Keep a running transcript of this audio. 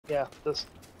Yeah, this.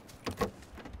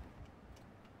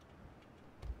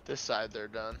 This side they're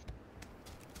done.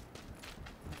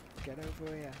 Get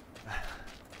over here.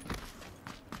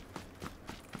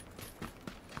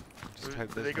 Just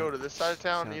hope Did they go to this side of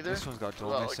town either? This one's got a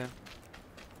door missing.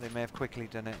 They may have quickly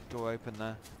done it. Door open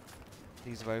there.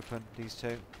 These have opened. These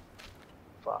two.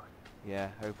 Fuck. Yeah,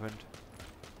 opened.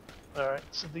 Alright,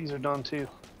 so these are done too.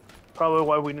 Probably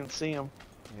why we didn't see them.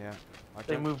 Yeah.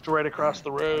 They moved right across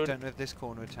the road. I don't know if this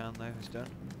corner of town though is done.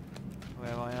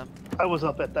 Where I am. I was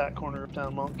up at that corner of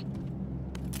town, Monk.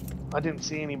 I didn't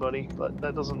see anybody, but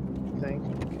that doesn't think.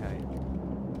 Okay.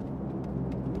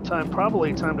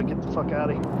 Probably time to get the fuck out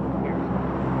of here.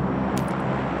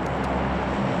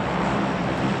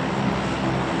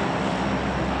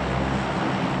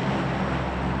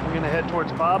 We're gonna head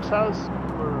towards Bob's house,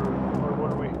 or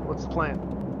what are we? What's the plan?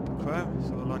 Crow, it's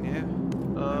all on you.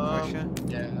 No pressure.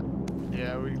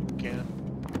 Yeah, we can.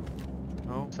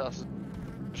 Oh, This house is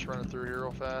just running through here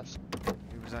real fast.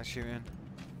 who was that shooting?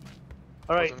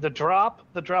 Alright, the drop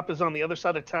is on the other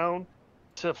side of town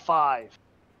to 5.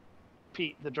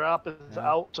 Pete, the drop is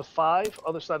out to 5,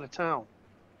 other side of town.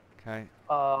 Okay.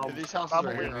 These houses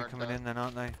probably are here. They're coming in then,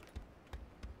 aren't they?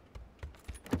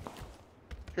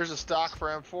 Here's a stock for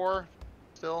M4.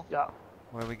 Still. Yeah.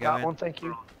 Where are we Got going? one, thank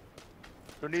you.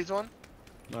 Who needs one?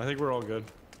 I think we're all good.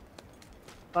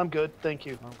 I'm good, thank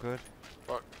you. I'm good.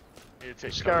 Fuck. Need to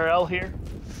take Scarell here.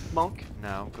 Monk.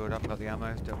 No, I'm good. I've got the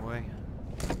ammo, don't worry.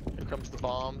 Here comes the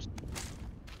bombs.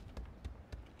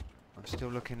 I'm still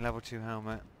looking level 2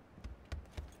 helmet.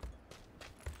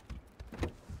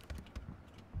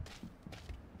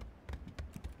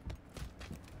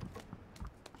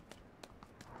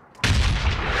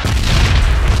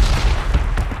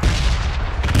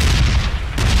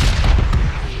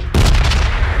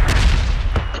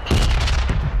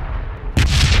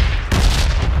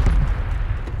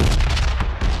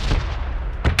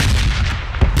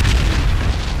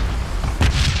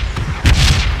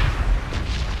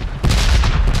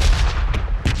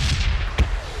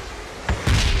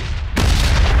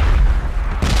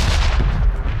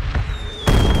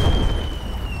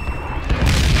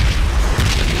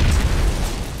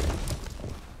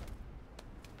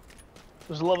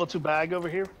 There's a level 2 bag over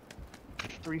here.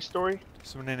 3-story.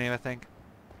 Someone in here, I think.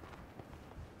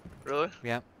 Really?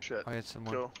 Yeah. Shit. I had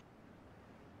someone. Cool.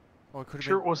 Oh, it could have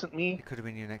Sure been. it wasn't me. It could have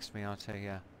been you next to me, RT,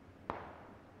 yeah.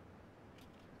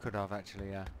 Could have, actually,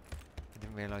 yeah. I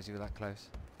didn't realise you were that close.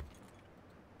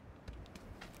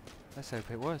 Let's hope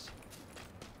it was.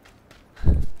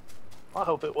 I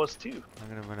hope it was too. I'm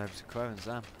going to run over to Crow and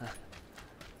Sam.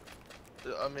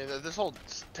 I mean, this whole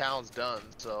town's done,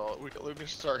 so we can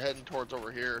start heading towards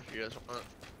over here if you guys want.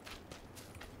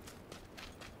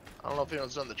 I don't know if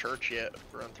anyone's done the church yet.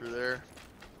 Run through there.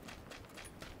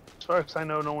 As far as I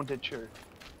know, no one did church.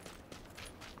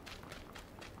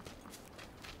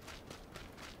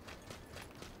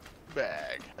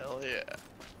 Bag. Hell yeah.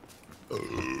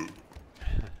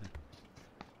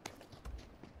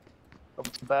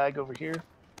 Level 2 bag over here.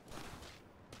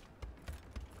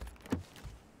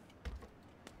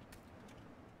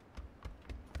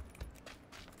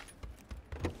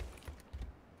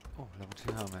 Oh, level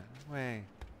 2 helmet. Way.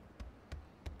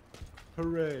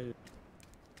 Hooray!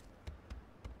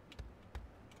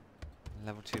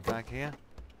 Level 2 bag here.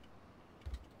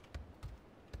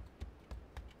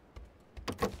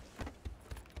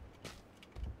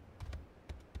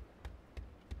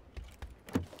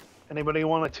 Anybody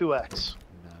want a 2X?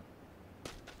 No.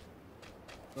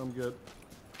 I'm good.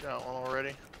 Got one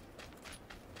already.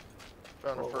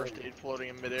 Found a first aid floating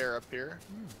in midair up here.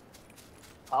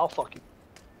 I'll fuck it.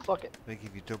 Fuck it. They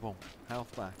give you double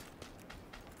health back.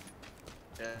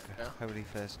 Yeah. Holy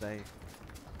first aid.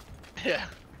 Yeah.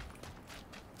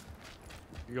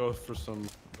 You go for some.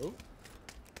 Oh.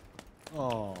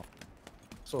 Oh.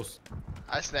 So.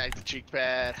 I snagged the cheek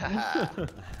pad. Haha.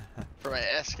 For my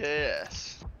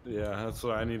SKS. Yeah, that's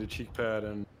why I need a cheek pad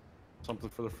and something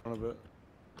for the front of it.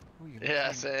 Oh,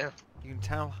 Yeah, same. You can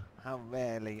tell how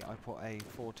rarely I put a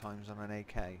 4 times on an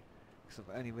AK. Because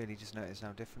I've only really just noticed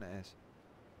how different it is.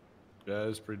 Yeah,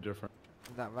 it's pretty different.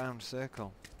 That round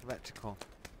circle, reticle.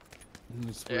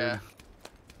 It's Yeah. weird.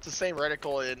 It's the same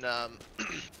reticle in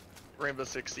Rainbow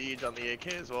Six Siege on the AK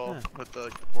as well, Huh. with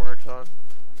the 4X on.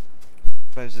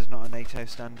 Suppose there's not a NATO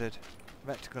standard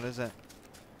reticle, is it?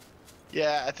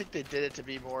 Yeah, I think they did it to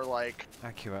be more like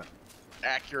Accurate.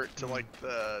 accurate to like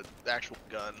the actual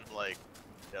gun, like,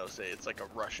 you know, say it's like a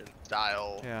Russian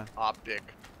style optic.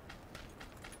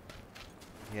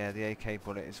 Yeah, the AK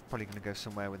bullet is probably going to go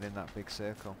somewhere within that big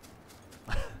circle.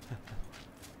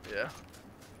 Yeah.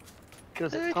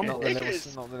 Because it AK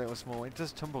tumbles. Not the little small. It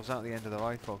does tumbles out the end of the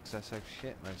rifle because they're so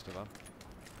shit, most of them.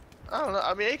 I don't know.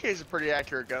 I mean, AK is a pretty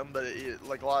accurate gun, but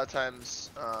like a lot of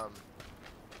times,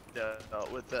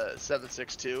 with the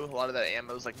 7.62, a lot of that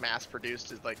ammo is like mass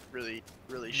produced is like really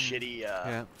shitty,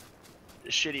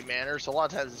 shitty manner. So a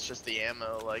lot of times it's just the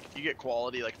ammo. Like if you get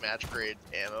quality like match grade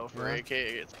ammo for AK,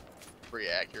 it's pretty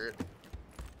accurate.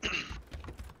 I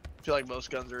feel like most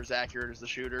guns are as accurate as the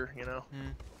shooter, you know.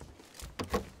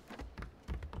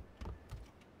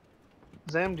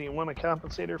 Zam, do you want a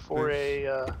compensator for a?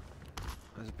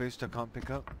 There's a boost I can't pick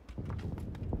up.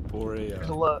 For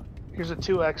a. Here's a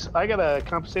 2x. I got a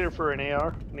compensator for an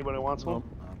AR. Anybody wants one?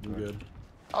 I'm good.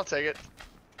 I'll take it.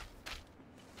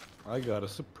 I got a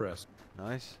suppressor.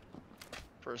 Nice.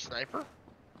 For a sniper?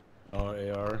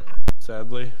 AR,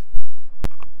 sadly.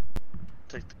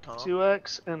 Take the comp.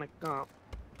 2x and a comp.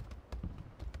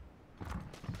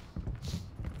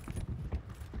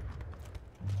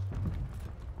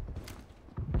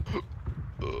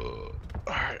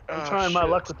 Alright, I'm trying my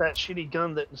luck with that shitty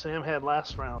gun that Sam had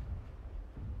last round.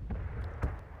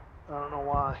 I don't know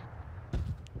why.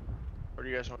 Where do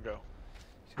you guys want to go?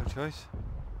 It's your choice.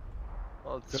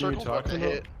 Well, What are you circle's about to talking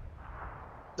hit.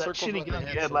 That Circle's shitty about to gun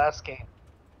hit, you had so- last game.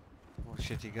 What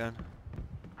shitty gun?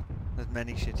 There's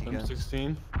many shitty guns.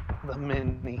 M16? The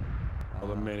mini. Oh,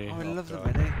 the mini. Oh, I Oh, love the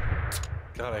God. mini.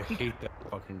 God, I hate that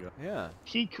fucking gun. Yeah.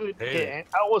 He couldn't Hate hit. it.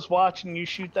 I was watching you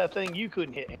shoot that thing. You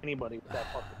couldn't hit anybody with that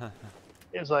fucking.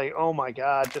 It was like, oh my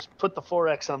god, just put the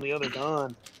 4x on the other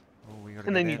gun. Oh, we gotta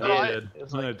And then get you in. did. I It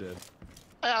was I like, did.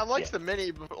 I liked Yeah. the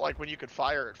mini, like when you could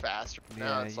fire it faster.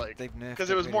 Now Yeah, it's like they've nerfed because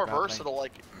it was really more badly. versatile.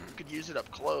 Like you could use it up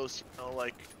close. You know,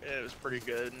 like it was pretty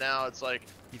good. Now it's like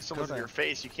You've someone's in gotta- your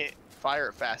face, you can't fire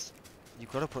it fast.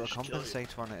 You've got to put a Just kill you.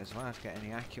 compensator on it as well to get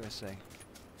any accuracy.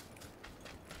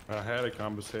 I had a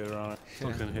compensator on it. Still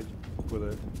Yeah. couldn't hit with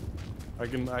it.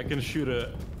 I can shoot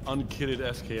a unkitted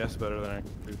SKS better than I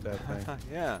can shoot that thing.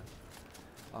 Yeah.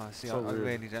 Oh, see, So I weird.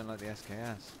 really don't like the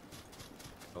SKS.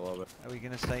 I love it. Are we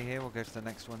gonna stay here? We'll go to the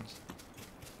next ones.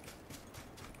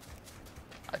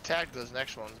 I tagged those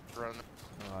next ones. Run.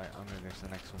 Alright, I'm gonna go to the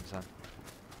next ones then.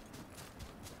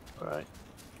 alright.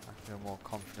 I feel more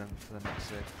confident for the next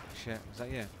shit. Was that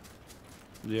you?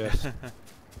 Yes.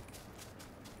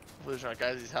 There's not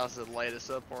guys, these houses that light us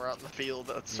up when we're out in the field.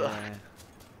 That's yeah.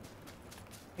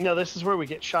 No, this is where we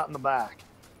get shot in the back.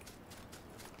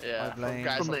 Yeah, blame- from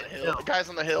guys From on the the hill. hill. The guys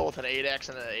on the hill with an 8x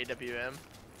and an AWM.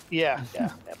 Yeah,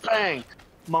 yeah. Bang!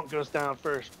 Monk goes down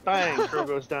first. Bang! Crow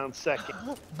goes down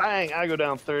second. Bang! I go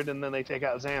down third, and then they take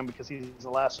out Zam because he's the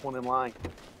last one in line.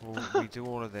 Well, we do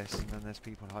all of this, and then there's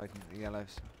people hiding at the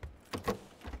yellows.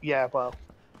 Yeah, well.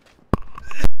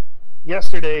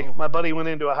 Yesterday, Oh. my buddy went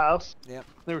into a house. Yep.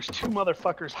 There was two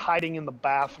motherfuckers hiding in the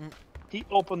bathroom. He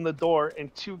opened the door,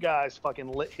 and two guys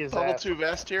fucking lit his Level ass. 2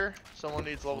 vest here. Someone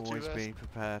needs level 2 Always vest be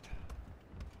prepared.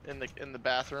 in the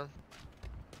bathroom.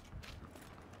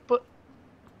 But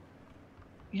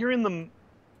you're in the.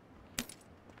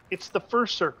 It's the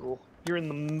first circle. You're in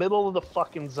the middle of the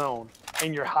fucking zone,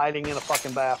 and you're hiding in a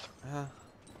fucking bathroom.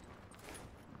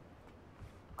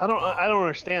 I don't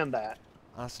understand that.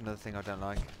 That's another thing I don't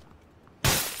like.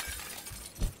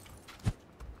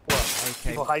 What? AK,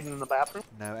 People hiding in the bathroom?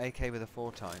 no, AK with a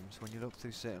 4 times. When you look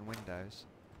through certain windows,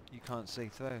 you can't see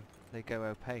through. They go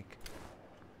opaque.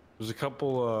 There's a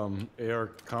couple AR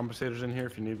compensators in here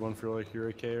if you need one for like your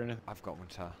AK or anything. I've got one,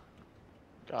 Tar.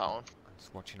 Got one. I'm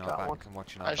just watching our Got back one. and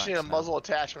watching our I backs just need a now. muzzle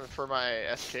attachment for my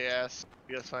SKS.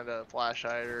 You guys find a flash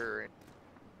hider or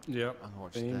Yep. I'm gonna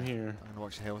watch Same here. I'm gonna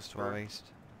watch the hills to our east.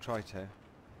 Try to.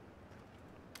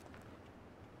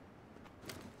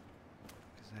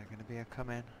 Because they're gonna be a come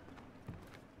in.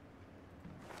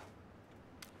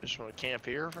 just want to camp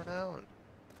here for now and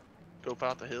scope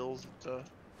out the hills and stuff.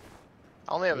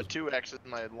 I only have a 2x in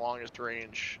my longest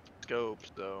range scope,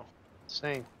 so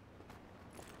Same.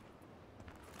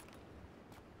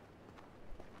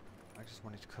 I just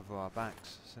wanted to cover our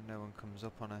backs so no one comes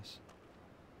up on us.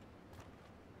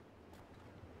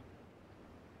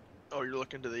 oh, you're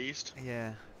looking to the east.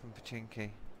 Yeah, from Pachinki.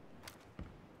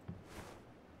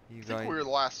 You I think guys, we were the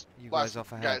last you last guys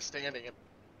off ahead. guys standing.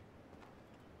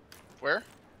 Where?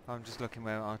 I'm just looking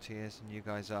where RT is and you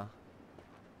guys are.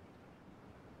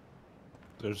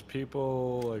 There's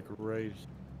people like right.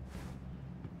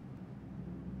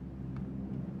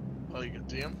 Oh, you can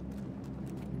see him.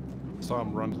 Saw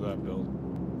him run to that build.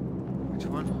 Which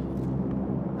one?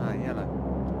 Ah, yellow.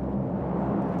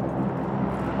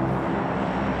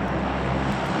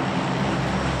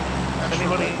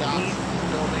 Anybody Red dots need- in this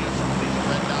building or something? A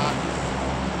red dot.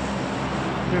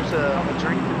 There's a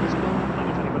drink in this building, like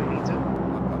if anybody needs it.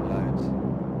 I've got loads.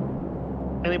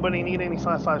 Anybody need any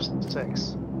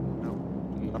 5.56?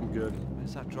 No. I'm good.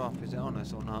 Where's that drop? Is it on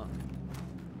us or not?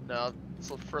 No, it's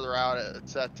a little further out.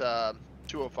 It's at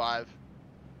 205.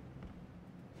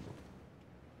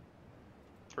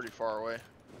 Pretty far away.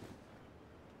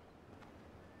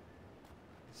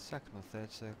 Second or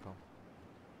third circle.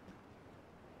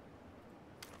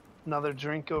 Another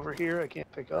drink over here I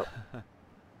can't pick up.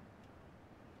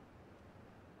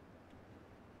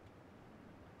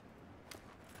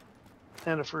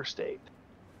 And a first aid.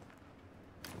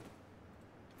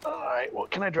 Alright,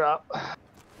 what can I drop?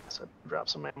 So drop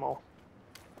some ammo.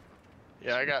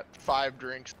 Yeah, I got 5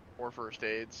 drinks, 4 first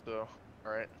aids, so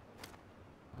alright.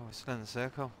 Oh, we're still in the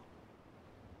circle.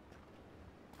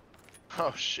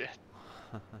 Oh shit.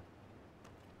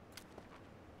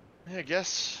 Yeah, I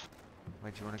guess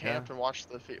Where do you want to camp go? and watch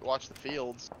the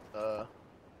fields.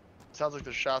 Sounds like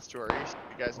there's shots to our east.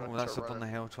 You guys know Oh, to that's start up on the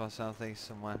running. hill to our southeast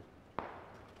somewhere.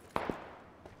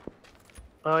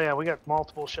 Oh yeah, we got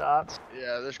multiple shots.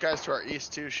 Yeah, there's guys to our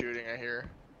east too shooting, I hear.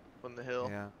 On the hill.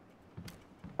 Yeah.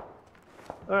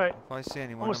 Alright, If I see I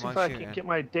anyone, want to see am if I I shooting? can get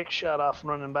my dick shot off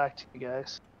running back to you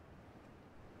guys.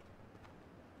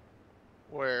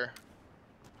 Where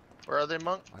are they,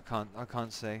 Monk? I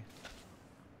can't see.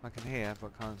 I can hear,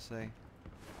 but can't see.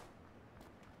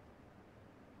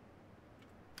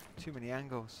 Too many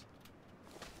angles.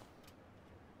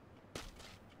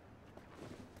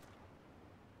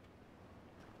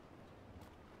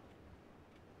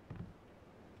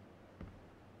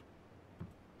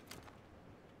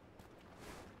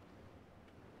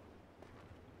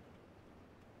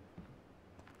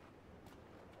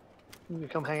 You can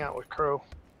come hang out with Crow.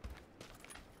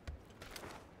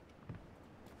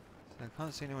 So I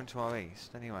can't see anyone to our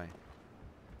east, anyway.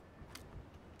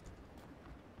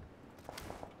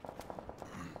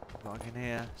 But I can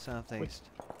hear southeast.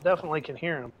 Definitely can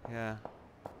hear him. Yeah.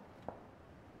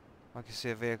 I can see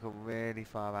a vehicle really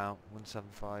far out,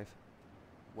 175.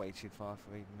 Way too far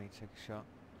for even me to take a shot.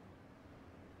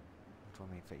 What do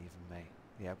I mean for even me?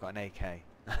 Yeah, I've got an AK.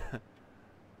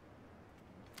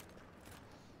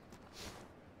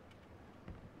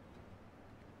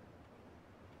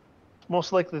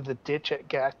 Most likely the ditch at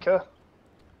Gatka.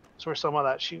 That's where some of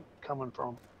that shoot coming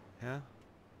from. Yeah?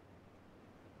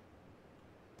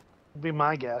 Would be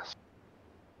my guess.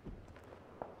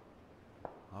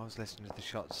 I was listening to the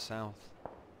shots south.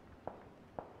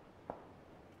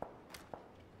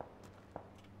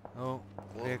 Oh,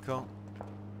 Whoa. vehicle.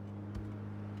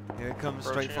 Here it comes,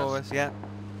 Approaching straight for us. us, yeah.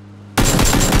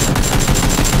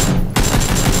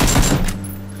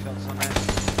 Shots on it.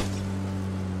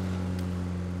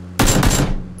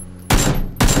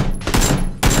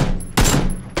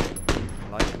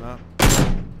 Light him up.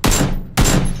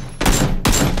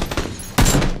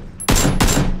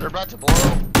 They're about to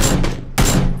blow.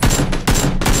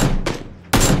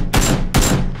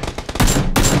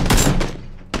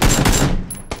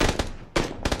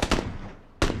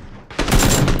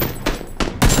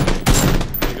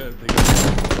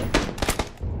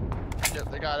 Yep,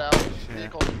 they got out. Shit.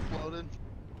 Vehicle exploded.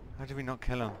 How did we not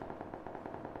kill him?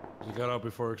 You got out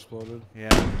before it exploded. Yeah.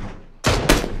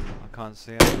 I can't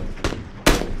see him.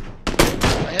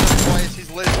 I hit him twice.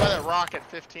 He's lit by that rock at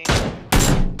 15.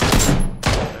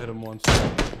 I hit him once.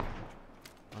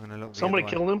 I'm gonna look. Somebody the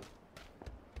other way. killed him.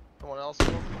 Someone else.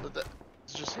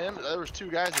 It's just him. There was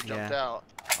 2 guys that jumped Yeah. out.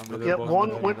 I'm Yeah, looking Yep, both the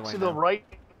one other went way to the now. right,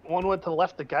 one went to the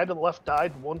left. The guy to the left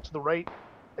died, one to the right.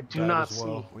 I do Died not as see.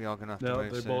 well. We are gonna have to No,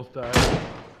 move they soon. both died.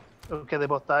 Okay, they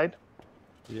both died.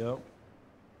 Yep.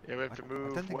 Yeah, we have to I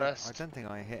move don't think west. I don't think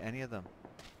I hit any of them.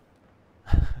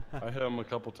 I hit him a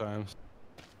couple times.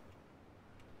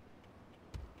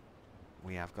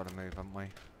 We have got to move, haven't we?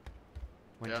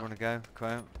 When do Yeah. you want to go,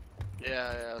 Quote?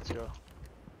 Yeah, let's go.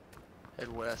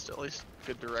 Head west, at least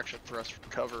good direction for us for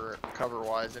cover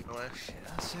wise anyway. Shit,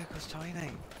 that circle's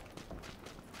tiny.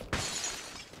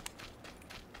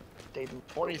 They didn't-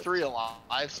 23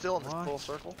 alive still in this What? full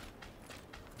circle.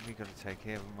 We got to take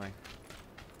here, haven't we?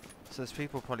 So there's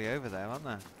people probably over there, aren't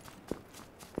there?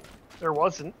 There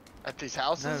wasn't. At these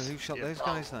houses. No, who shot Yeah, those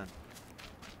probably. guys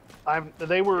then?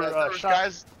 They were Yeah, there was shot.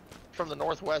 guys from the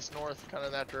northwest north, kind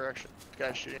of that direction.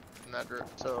 Guys shooting in that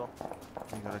direction. So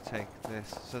We got to take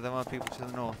this. So there are people to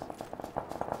the north.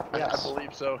 I Yes.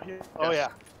 believe so. Yeah. Oh Yes. yeah.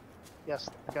 Yes,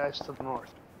 the guys to the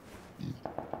north.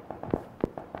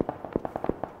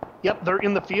 Yep, they're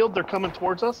in the field. They're coming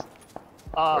towards us.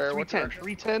 Where? What 310. direction?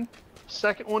 310.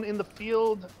 Second one in the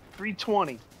field.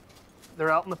 320.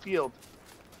 They're out in the field.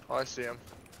 Oh, I see him.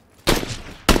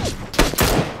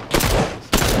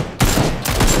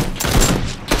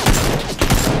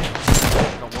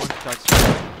 Got one.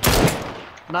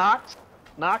 That's Knocked.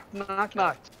 Knocked. Knocked.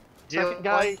 Knocked. Second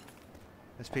guy.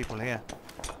 There's people here.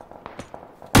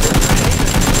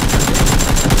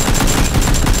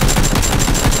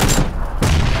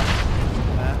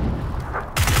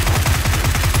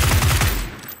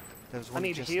 There was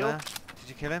one just there. Did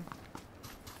you kill him?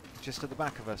 Just at the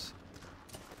back of us.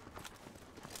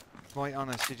 Right on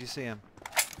us, did you see him?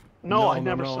 No, I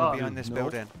never saw him. Behind this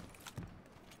building.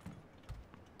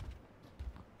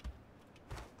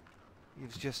 He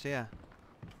was just here.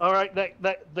 Alright,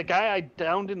 the guy I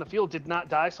downed in the field did not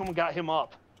die. Someone got him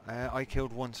up. I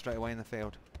killed one straight away in the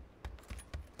field.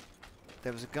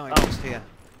 There was a guy just here.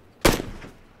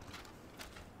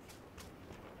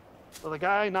 Well, the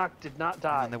guy I knocked did not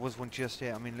die. And there was one just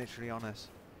here. I mean, literally on us.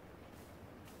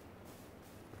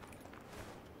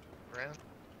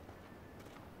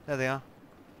 There they are.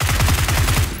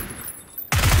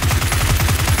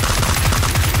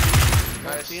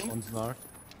 Nice. One's knocked.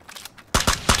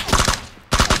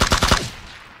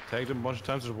 Tagged him a bunch of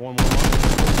times. There's one more.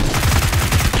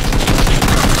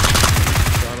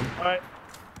 Got him. Alright.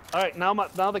 Alright,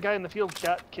 now the guy in the field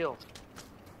got killed.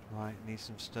 Right, need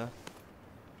some stuff.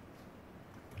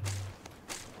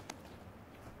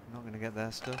 Not gonna get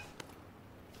their stuff.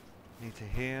 Need to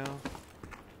heal.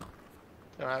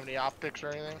 Don't have any optics or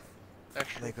anything?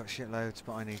 Extra? They got shitloads,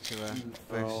 but I need to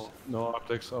No, no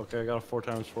optics. Okay, I got a 4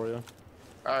 times for you.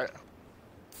 Alright.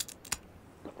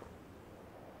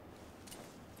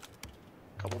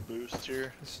 Couple boosts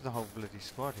here. This is the whole bloody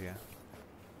squad here.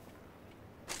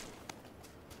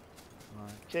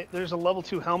 Right. Okay, there's a level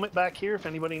 2 helmet back here if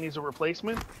anybody needs a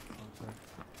replacement. Okay.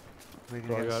 We're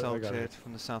gonna get assaulted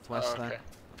from the southwest okay. then.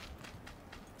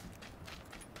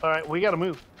 Alright, we gotta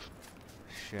move.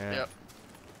 Shit. Yep.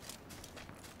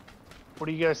 What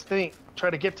do you guys think? Try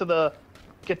to get to the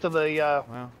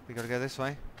Well, we gotta go this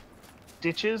way.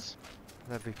 ditches,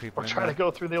 There'll be people or in try there. to go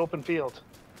through the open field.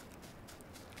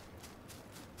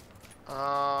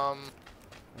 There'll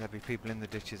be people in the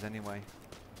ditches anyway.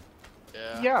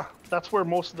 Yeah. Yeah, that's where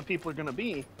most of the people are gonna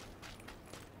be.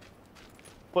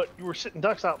 But you were sitting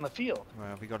ducks out in the field.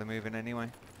 Well, we gotta move in anyway.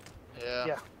 Yeah.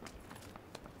 Yeah.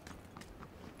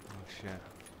 Oh shit.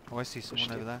 Oh, I see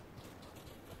someone over there.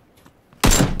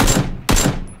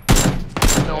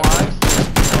 No eyes.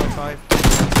 5.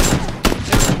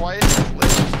 Hit him twice, he's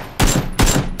lit.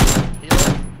 Heal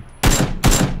him.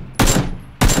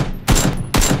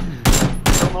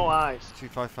 Still no eyes.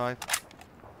 255.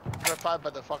 Got 5 by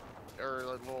the fuck, or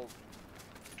like little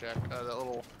jack, that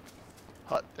little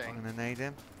hut I'm thing. gonna nade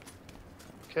him.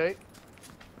 Okay.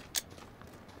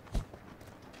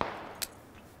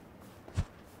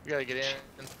 We gotta get in.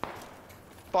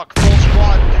 Fuck, full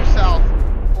squad, due south.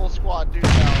 Full squad, due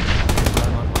south.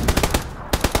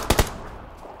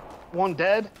 One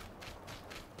dead.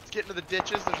 Let's get into the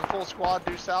ditches. There's a full squad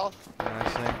due south. Yeah, I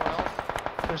see. Well,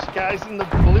 There's guys in the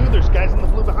blue. There's guys in the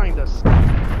blue behind us.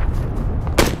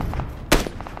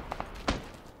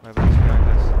 Whoever's behind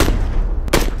us.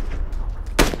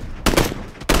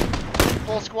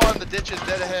 full squad in the ditches,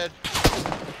 dead ahead.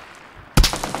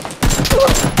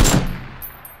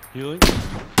 Healing.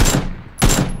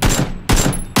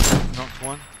 Knocked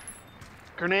one.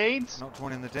 Grenades. Knocked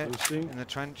one in the ditch. Boosting. In the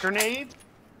trench. Grenade.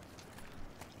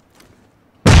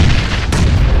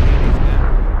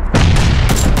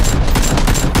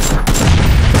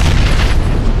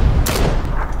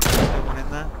 One in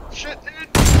there. Shit, dude.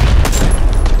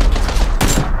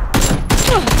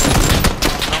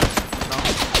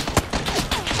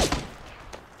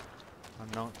 I'm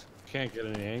knocked. Can't get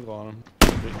any angle on him.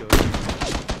 Ridiculous.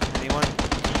 Anyone?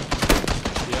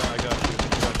 Yeah, I got you.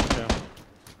 Yeah.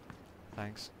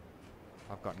 Thanks.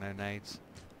 I've got no nades.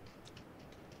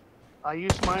 I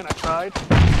used mine. I tried. I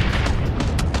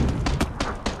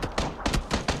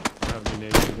don't have any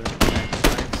nades either.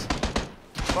 Thanks.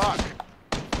 Fuck.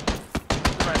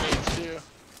 My mates too.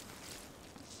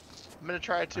 I'm gonna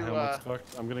try to,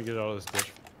 I'm gonna get out of this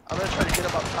ditch. I'm gonna try to get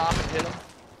him up top and hit him.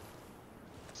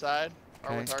 Side, or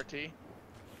Okay. with RT.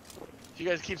 If you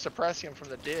guys keep suppressing him from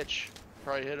the ditch,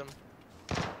 probably hit him.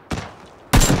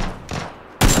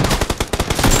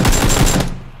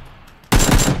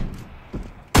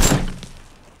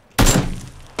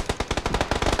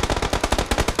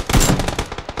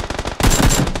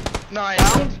 Nice.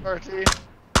 Downed? RT.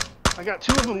 I got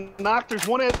two of them knocked. There's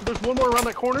one more around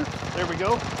that corner. There we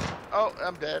go. Oh,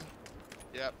 I'm dead.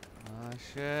 Yep. Oh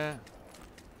shit.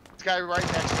 This guy right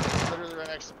next to me. Literally right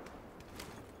next to me.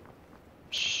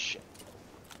 Shit.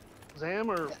 Zam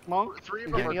or Monk, Three of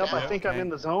you them get are me up. I down. think I'm Okay. in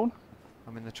the zone.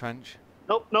 I'm in the trench.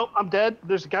 Nope, nope, I'm dead.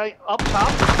 There's a guy up top.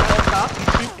 There's a guy up top.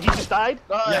 He just died.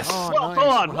 Nice. Yes. Oh, Well nice.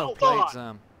 done, Well well played, done.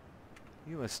 Sam.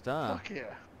 You a star. Fuck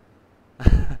yeah.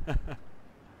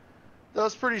 That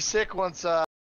was pretty sick once